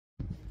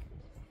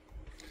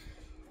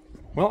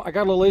Well, I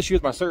got a little issue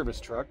with my service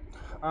truck.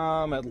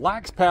 It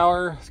lacks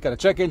power. It's got a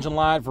check engine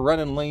light for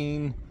running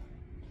lean.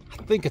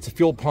 I think it's a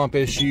fuel pump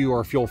issue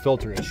or a fuel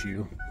filter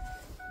issue.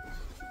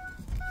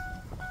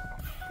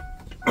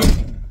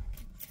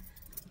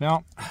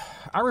 Now,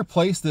 I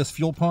replaced this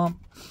fuel pump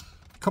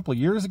a couple of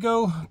years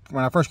ago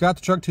when I first got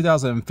the truck,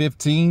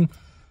 2015.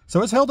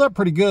 So it's held up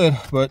pretty good,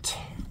 but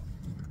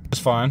it's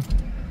fine.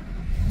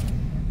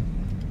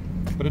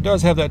 But it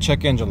does have that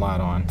check engine light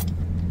on.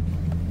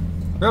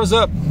 Revs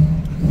up.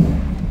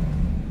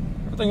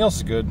 Everything else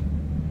is good.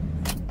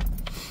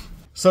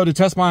 So to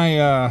test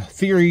my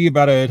theory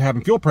about it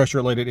having fuel pressure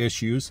related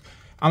issues,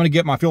 I'm going to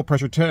get my fuel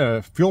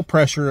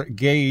pressure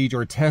gauge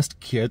or test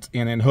kit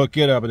and then hook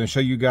it up and then show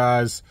you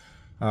guys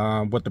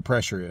what the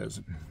pressure is.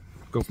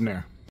 Go from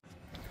there.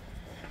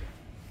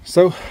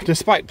 So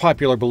despite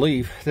popular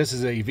belief, this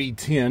is a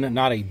V10,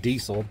 not a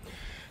diesel.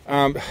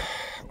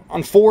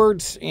 On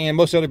Fords and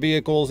most other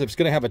vehicles, if it's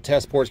going to have a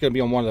test port, it's going to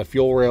be on one of the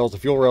fuel rails. The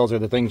fuel rails are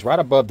the things right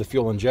above the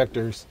fuel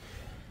injectors.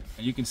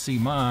 And you can see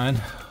mine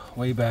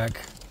way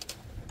back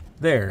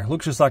there. It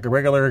looks just like a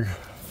regular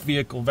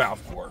vehicle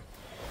valve core.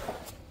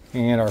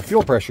 And our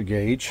fuel pressure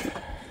gauge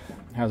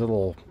has a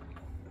little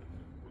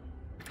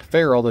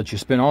ferrule that you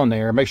spin on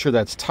there. Make sure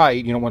that's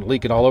tight. You don't want to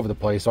leak it all over the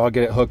place. So I'll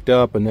get it hooked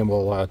up and then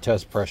we'll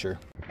test pressure.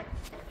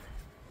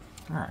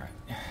 All right,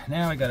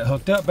 now I got it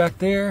hooked up back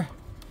there.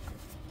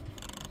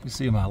 You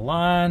see my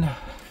line.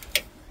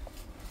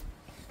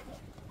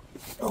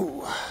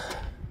 Oh,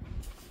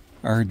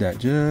 I heard that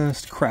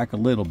just crack a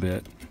little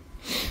bit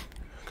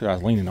because I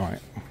was leaning on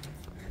it.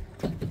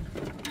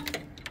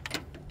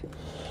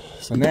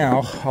 So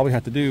now all we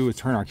have to do is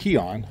turn our key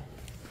on.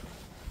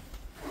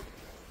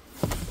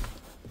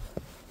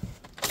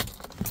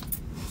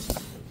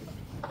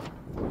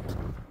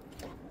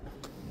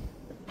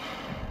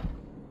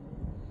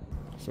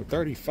 So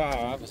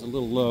 35 is a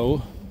little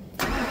low.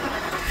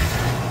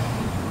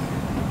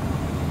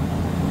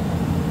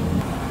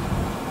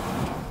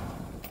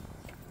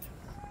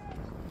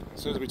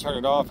 As soon as we turn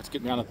it off, it's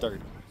getting down to 30.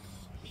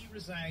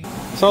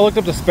 So I looked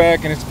up the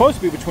spec and it's supposed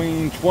to be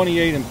between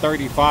 28 and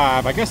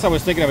 35. I guess I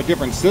was thinking of a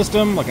different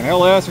system, like an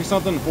LS or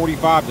something,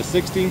 45 to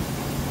 60.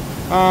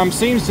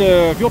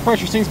 Fuel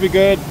pressure seems to be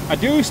good. I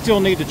do still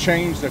need to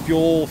change the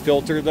fuel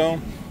filter though.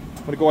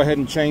 I'm gonna go ahead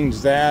and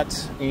change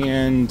that.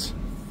 And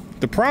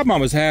the problem I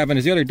was having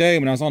is the other day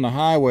when I was on the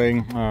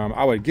highway,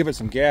 I would give it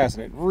some gas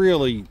and it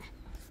really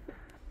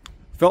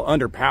felt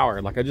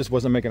underpowered. Like I just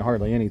wasn't making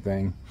hardly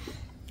anything.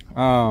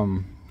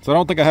 So I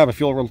don't think I have a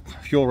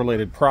fuel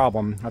related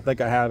problem. I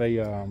think I have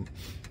a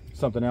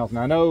something else.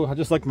 Now I know I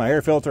just looked at my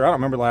air filter. I don't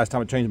remember the last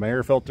time I changed my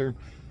air filter.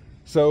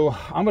 So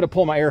I'm going to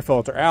pull my air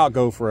filter out,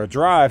 go for a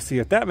drive, see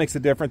if that makes a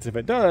difference. If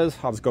it does,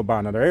 I'll just go buy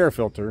another air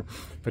filter.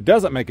 If it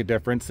doesn't make a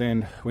difference,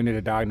 then we need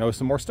to diagnose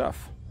some more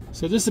stuff.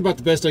 So this is about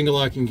the best angle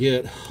I can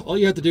get. All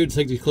you have to do to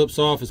take these clips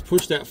off is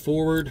push that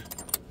forward,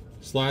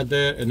 slide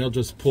that, and they'll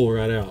just pull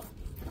right out.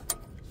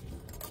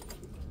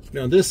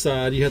 Now on this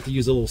side, you have to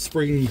use a little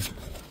spring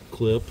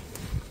clip.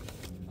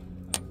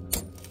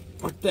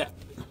 Like that.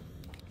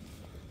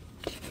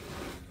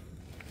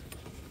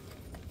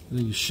 And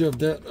then you shove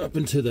that up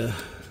into the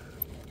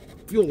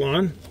fuel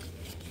line.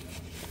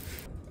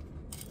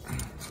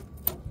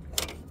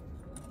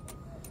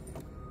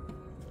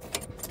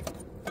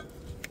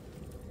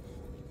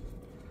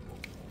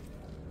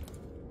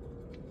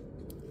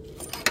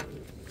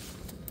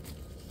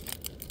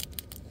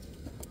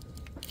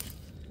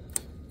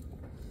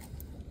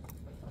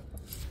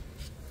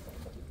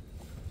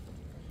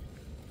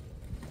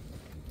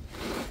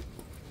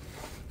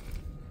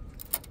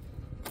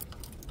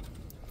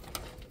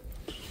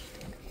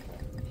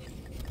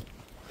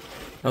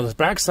 Now this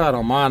backside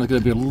on mine is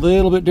going to be a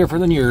little bit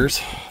different than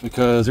yours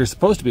because there's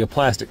supposed to be a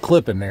plastic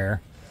clip in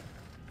there.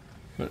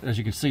 But as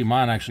you can see,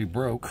 mine actually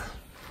broke.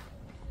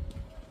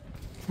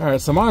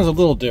 Alright, so mine's a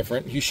little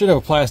different. You should have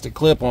a plastic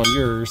clip on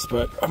yours,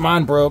 but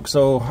mine broke,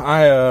 so I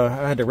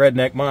had to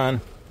redneck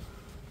mine.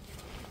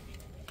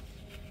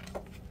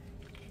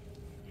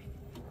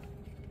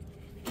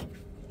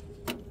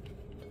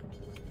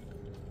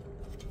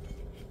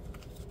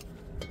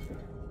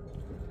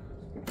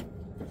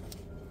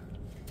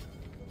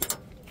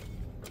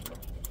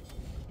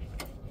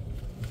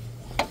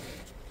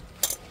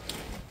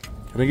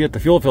 Let me get the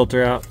fuel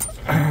filter out.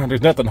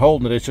 There's nothing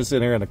holding it, it's just in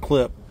there in a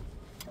clip.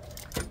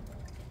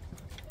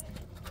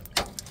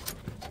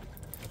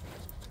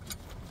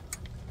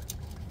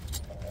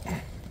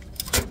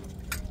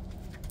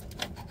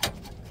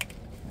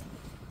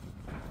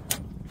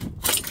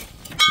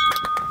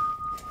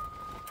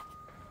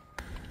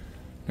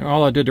 Now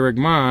all I did to rig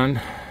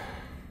mine,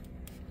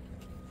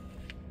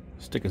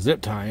 stick a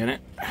zip tie in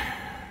it.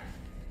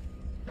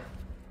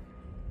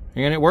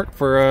 And it worked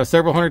for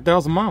several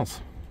 100,000 miles.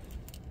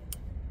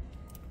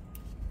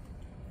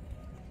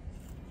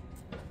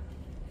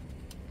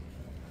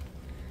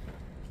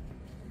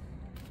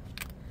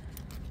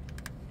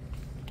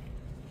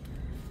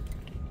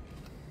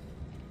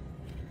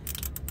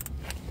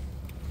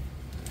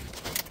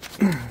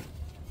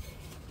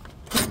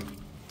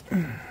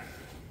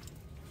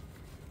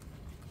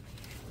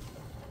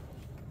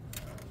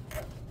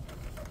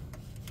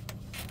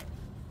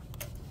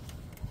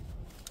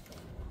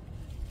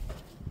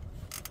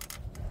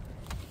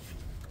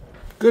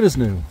 Good as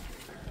new.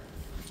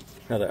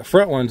 Now that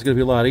front one's gonna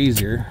be a lot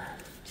easier.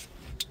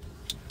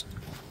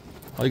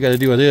 All you gotta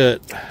do with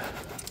it,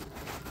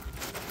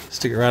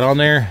 stick it right on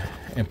there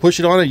and push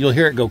it on it, you'll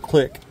hear it go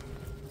click.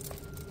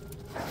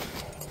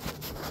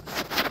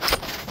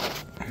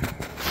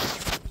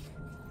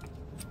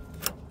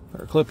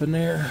 Put our clip in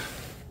there,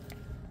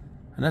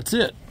 and that's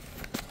it.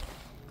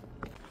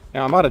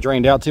 Now I might have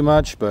drained out too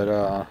much,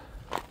 but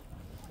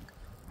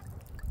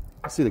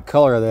let's see the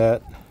color of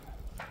that.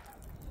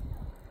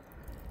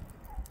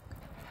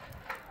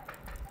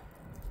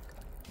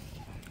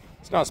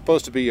 It's not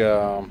supposed to be,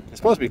 it's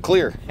supposed to be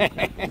clear.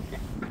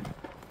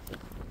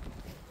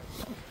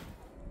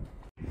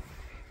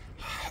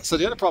 So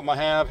the other problem I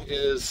have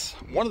is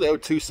one of the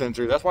O2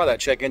 sensors. That's why that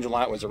check engine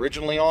light was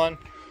originally on.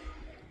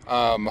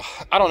 I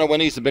don't know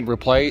when these have been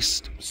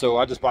replaced, so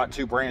I just bought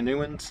 2 brand new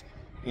ones.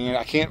 And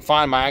I can't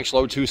find my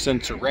actual O2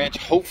 sensor wrench.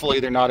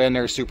 Hopefully they're not in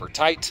there super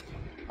tight.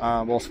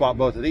 We'll swap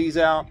both of these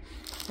out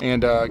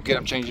and get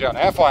them changed out.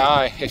 Now,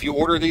 FYI, if you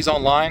order these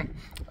online,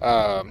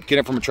 get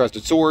them from a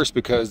trusted source,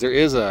 because there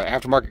is an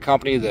aftermarket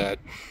company that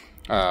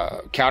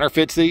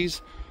counterfeits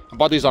these. I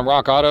bought these on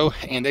Rock Auto,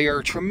 and they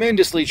are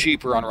tremendously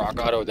cheaper on Rock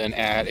Auto than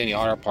at any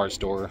auto parts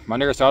store. My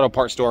nearest auto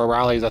parts store,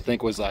 O'Reilly's, I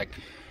think was like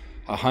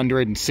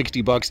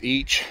 $160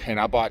 each, and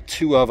I bought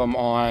 2 of them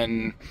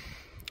on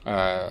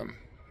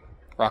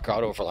Rock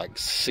Auto for like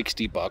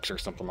 $60 or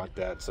something like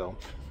that. So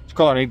just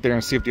call underneath there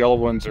and see if the other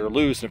ones are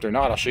loose, and if they're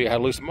not, I'll show you how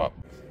to loosen them up.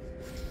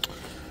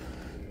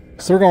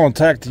 So we're going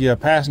to attack the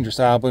passenger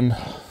side one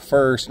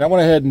first. And I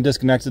went ahead and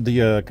disconnected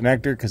the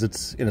connector because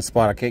it's in a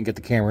spot I can't get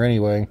the camera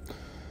anyway.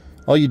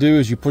 All you do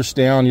is you push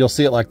down, you'll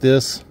see it like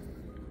this.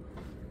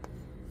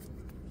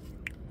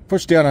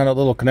 Push down on a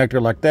little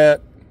connector like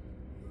that.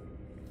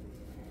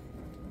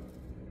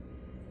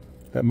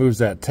 That moves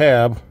that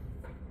tab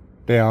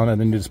down,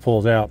 and then it just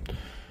pulls out.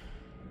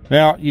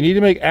 Now, you need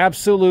to make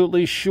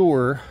absolutely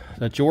sure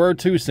that your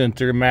O2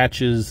 sensor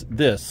matches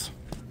this.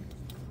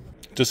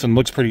 This one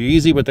looks pretty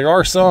easy, but there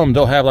are some,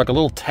 they'll have like a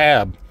little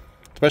tab,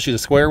 especially the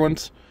square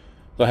ones.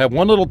 They'll have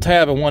one little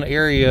tab in one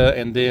area,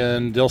 and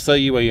then they'll sell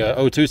you a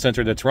O2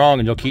 sensor that's wrong,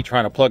 and you'll keep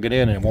trying to plug it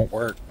in and it won't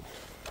work.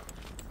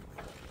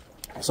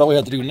 So all we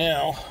have to do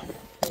now,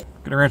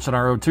 get a wrench on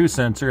our O2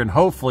 sensor, and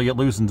hopefully it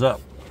loosens up.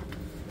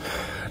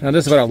 Now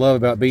this is what I love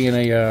about being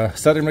a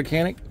Southern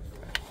mechanic.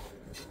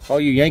 All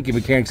you Yankee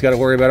mechanics got to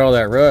worry about all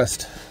that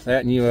rust.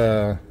 That and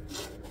you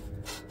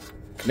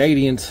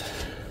Canadians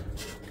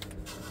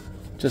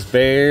just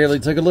barely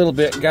took a little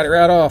bit and got it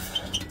right off.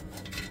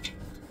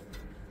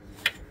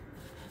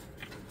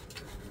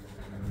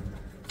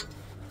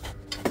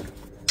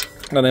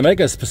 Now they make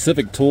a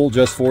specific tool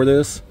just for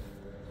this.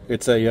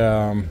 It's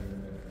a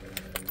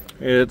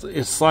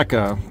it's like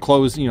a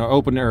closed, you know,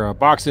 open or a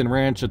box-in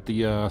wrench at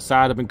the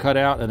side have been cut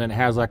out, and then it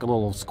has like a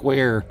little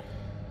square,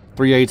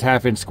 3/8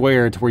 half-inch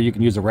square to where you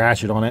can use a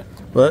ratchet on it.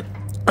 But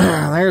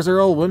there's our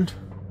old one.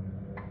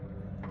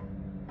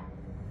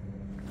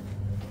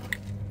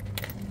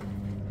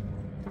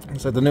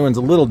 Looks like the new one's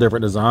a little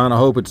different design. I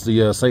hope it's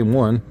the same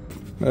one.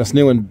 This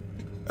new one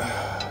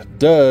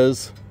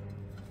does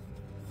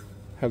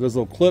have those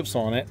little clips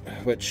on it,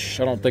 which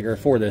I don't think are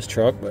for this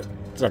truck, but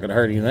it's not going to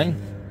hurt anything.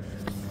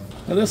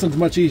 Now this one's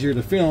much easier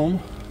to film,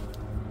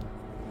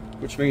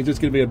 which means it's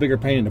going to be a bigger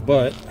pain in the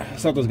butt.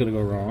 Something's going to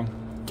go wrong.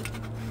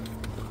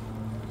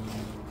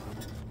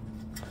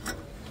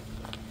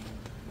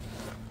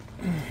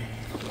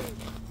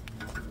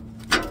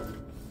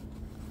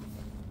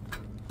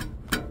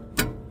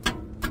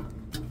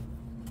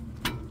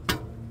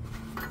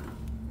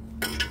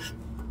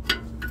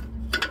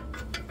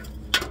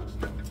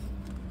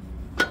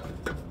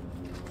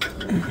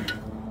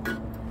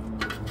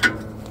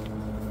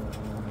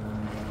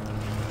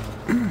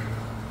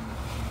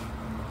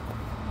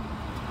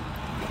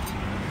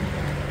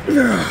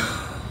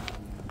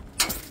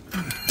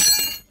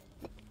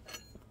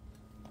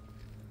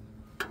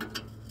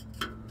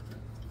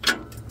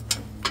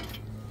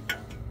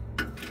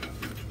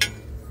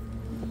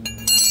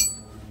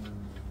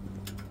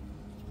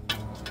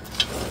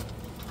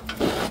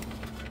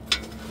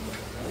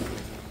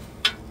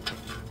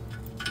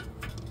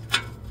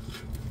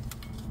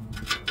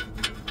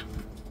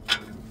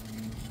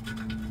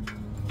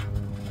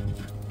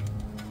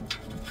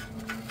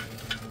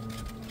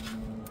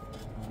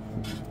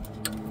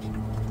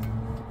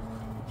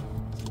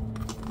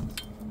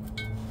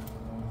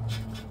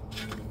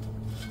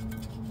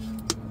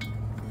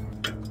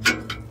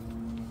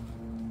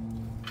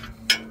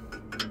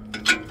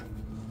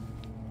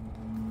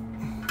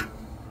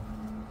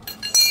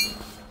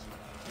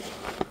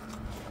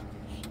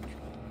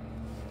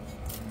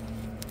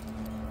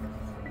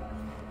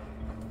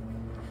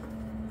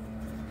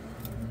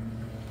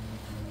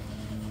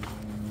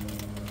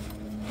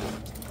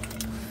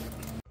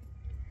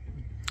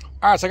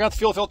 Alright, so I got the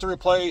fuel filter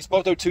replaced,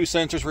 both O2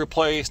 sensors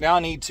replaced. Now I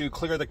need to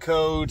clear the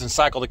codes and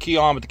cycle the key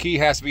on, but the key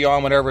has to be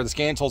on whenever the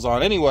scan tool's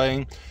on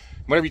anyway.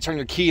 Whenever you turn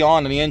your key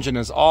on and the engine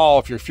is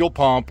off, your fuel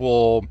pump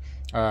will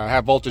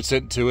have voltage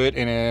sent to it,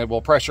 and it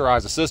will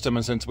pressurize the system.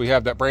 And since we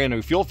have that brand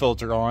new fuel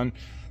filter on,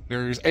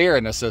 there's air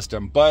in the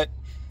system, but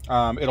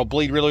it'll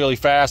bleed really, really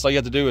fast. All you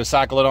have to do is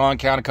cycle it on,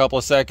 count a couple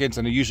of seconds,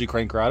 and it usually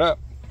crank right up.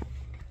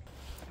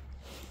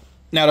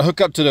 Now to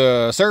hook up to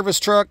the service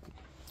truck,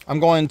 I'm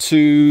going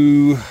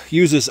to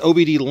use this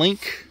OBD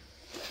link.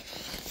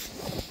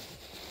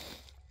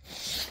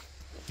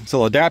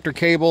 So adapter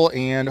cable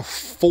and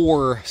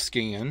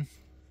foreskin.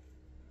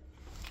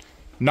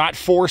 Not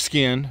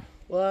foreskin.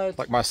 What?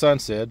 Like my son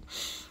said.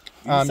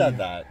 You said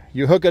that.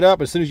 You hook it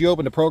up. As soon as you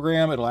open the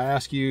program, it'll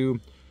ask you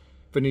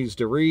if it needs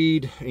to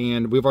read.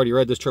 And we've already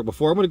read this truck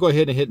before. I'm going to go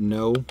ahead and hit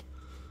no.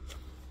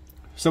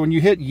 So when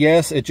you hit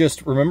yes, it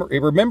just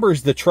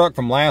remembers the truck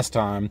from last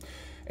time.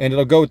 And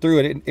it'll go through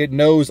it. It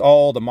knows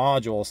all the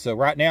modules. So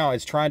right now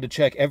it's trying to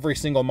check every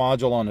single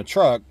module on the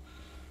truck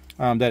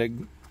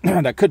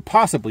that could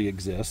possibly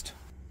exist.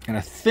 And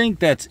I think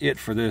that's it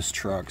for this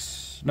truck.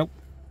 Nope.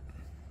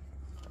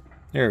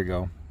 There we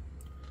go.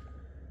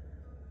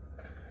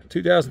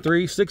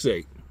 2003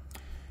 68.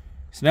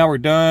 So now we're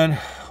done.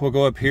 We'll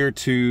go up here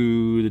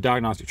to the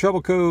diagnostic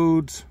trouble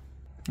codes.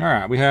 All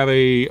right, we have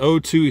a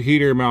O2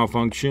 heater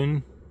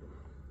malfunction.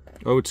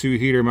 O2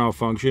 heater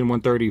malfunction,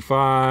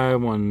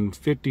 135,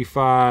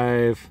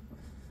 155.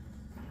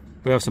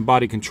 We have some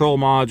body control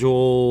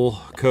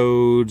module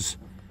codes.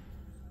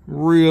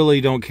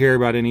 Really don't care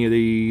about any of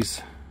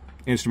these.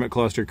 Instrument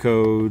cluster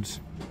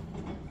codes.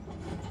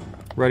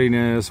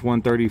 Readiness,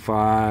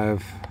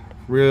 135.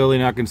 Really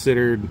not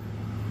considered.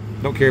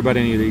 Don't care about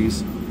any of these.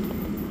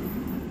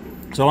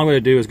 So all I'm going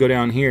to do is go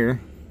down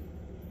here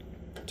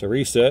to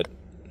reset.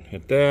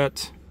 Hit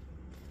that.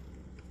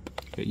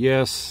 Hit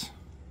yes.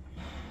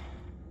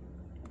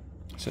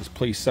 It says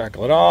please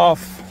cycle it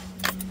off.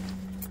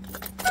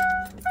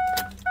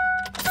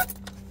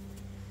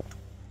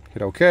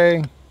 Hit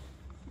OK.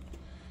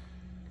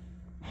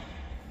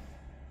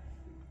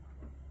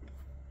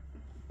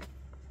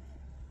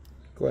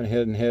 Go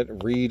ahead and hit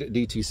read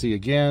DTC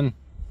again.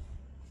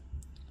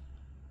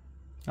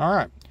 All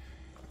right.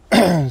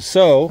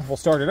 So we'll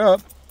start it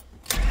up.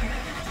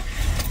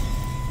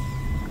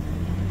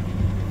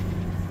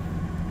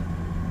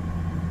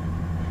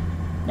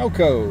 No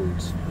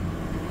codes.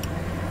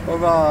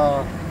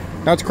 Now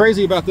what's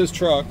crazy about this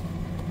truck,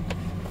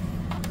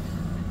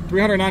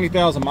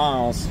 390,000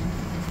 miles,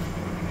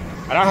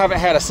 and I haven't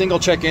had a single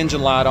check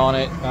engine light on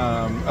it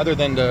other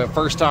than the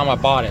first time I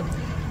bought it.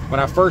 When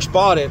I first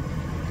bought it,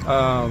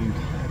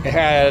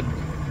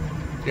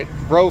 it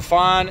drove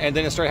fine, and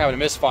then it started having a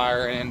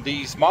misfire. And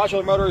these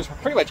modular motors,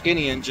 pretty much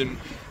any engine,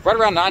 right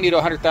around 90 to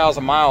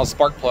 100,000 miles,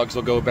 spark plugs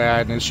will go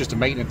bad, and it's just a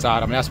maintenance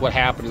item. And that's what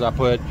happened. Is I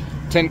put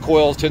 10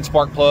 coils, 10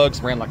 spark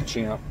plugs, ran like a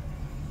champ.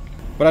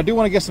 But I do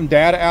want to get some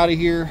data out of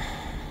here,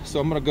 so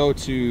I'm going to go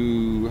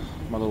to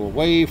my little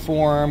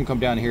waveform, come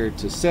down here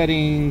to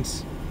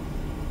settings,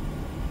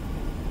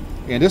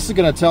 and this is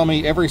going to tell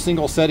me every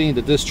single setting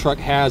that this truck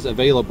has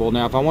available.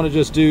 Now if I want to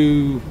just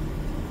do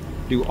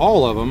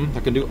all of them, I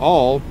can do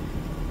all.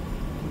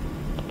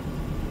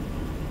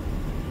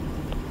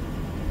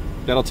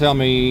 That'll tell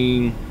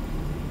me,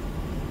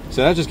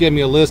 so that just gave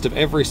me a list of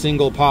every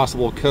single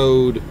possible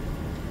code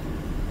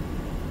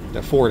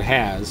that Ford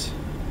has.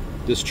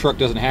 This truck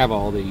doesn't have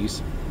all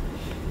these.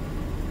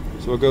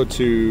 So we'll go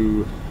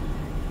to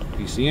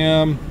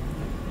PCM.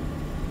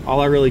 All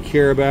I really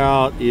care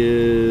about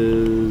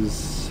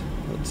is,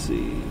 let's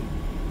see,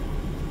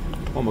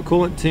 on my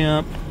coolant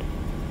temp.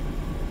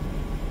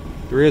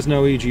 There is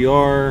no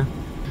EGR.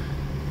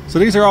 So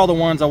these are all the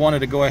ones I wanted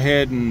to go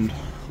ahead and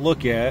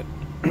look at.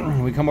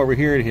 We come over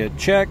here to hit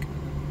check.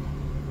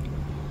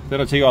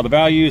 That'll tell you all the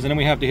values, and then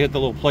we have to hit the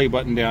little play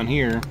button down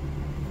here.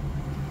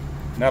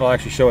 That'll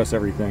actually show us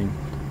everything.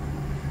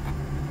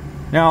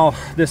 Now,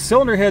 this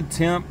cylinder head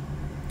temp,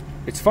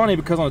 it's funny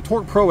because on the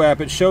Torque Pro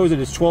app it shows that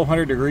it's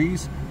 1200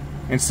 degrees,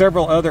 and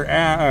several other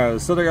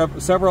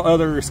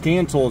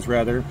scan tools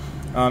rather,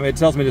 it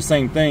tells me the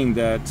same thing,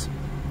 that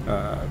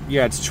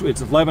yeah, it's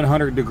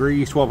 1100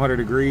 degrees, 1200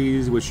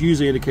 degrees, which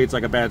usually indicates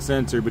like a bad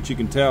sensor, but you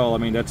can tell, I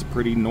mean, that's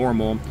pretty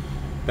normal.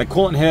 That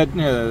coolant head,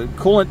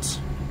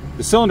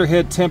 the cylinder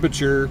head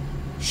temperature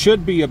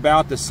should be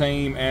about the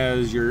same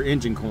as your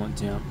engine coolant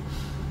temp.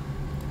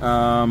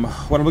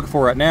 What I'm looking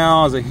for right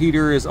now is a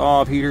heater is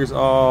off, heater's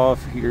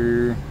off,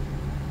 heater.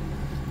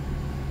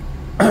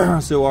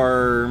 So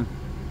our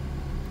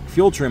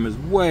fuel trim is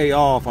way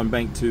off on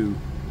bank 2,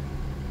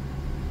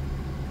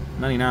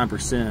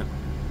 99%.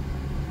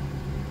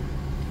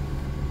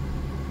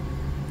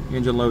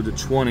 Engine load to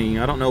 20.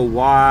 I don't know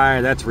why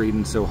that's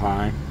reading so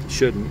high.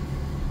 Shouldn't.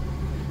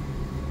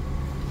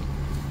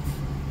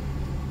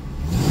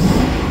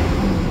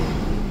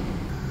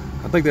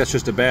 I think that's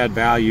just a bad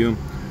value.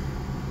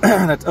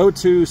 That's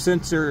O2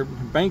 sensor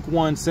bank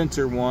 1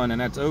 sensor 1,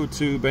 and that's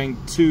O2 bank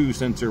 2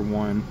 sensor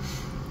 1.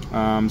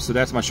 So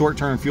that's my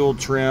short-term fuel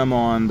trim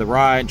on the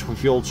right,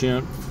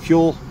 short-term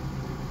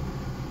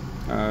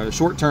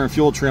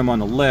fuel trim on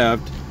the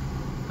left.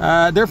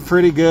 They're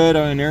pretty good.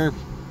 I mean, they're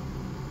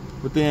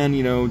within,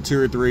 you know, 2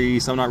 or 3,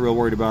 so I'm not real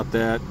worried about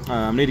that.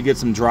 I need to get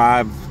some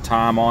drive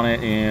time on it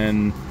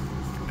and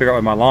figure out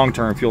what my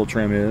long-term fuel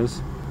trim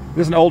is.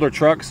 This is an older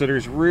truck, so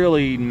there's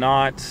really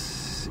not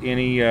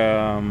any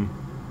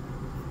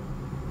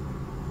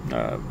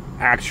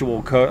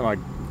actual like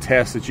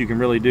tests that you can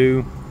really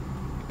do.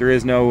 There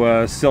is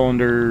no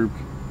cylinder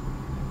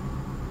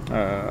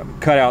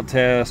cutout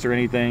test or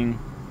anything.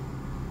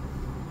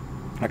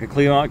 I could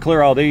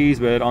clear all these,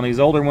 but on these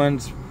older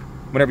ones,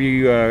 whenever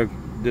you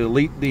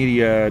delete the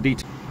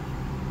DT.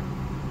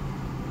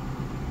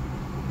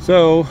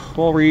 So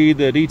we'll read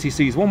the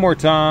DTCs one more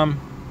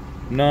time.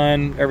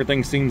 None.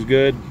 Everything seems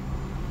good.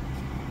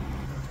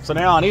 So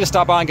now I need to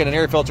stop by and get an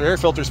air filter. Air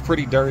filter's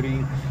pretty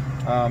dirty,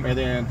 and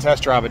then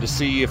test drive it to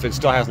see if it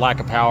still has lack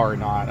of power or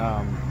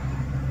not.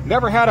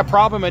 Never had a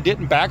problem. It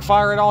didn't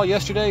backfire at all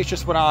yesterday. It's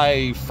just when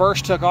I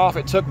first took off,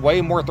 it took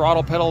way more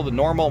throttle pedal than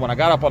normal. When I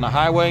got up on the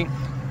highway,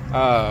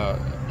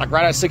 like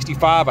right at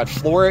 65, I'd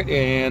floor it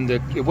and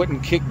it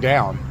wouldn't kick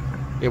down.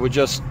 It would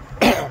just,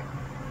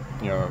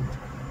 you know,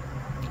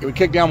 it would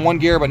kick down one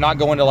gear but not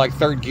go into like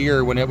third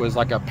gear when it was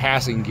like a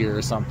passing gear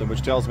or something,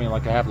 which tells me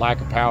like I have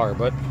lack of power.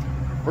 But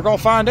we're gonna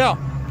find out.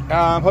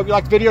 Hope you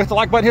liked the video. Hit the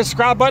like button, hit the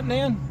subscribe button,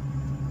 and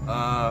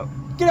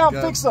get out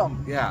and fix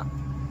something. Yeah.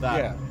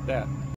 Yeah, that.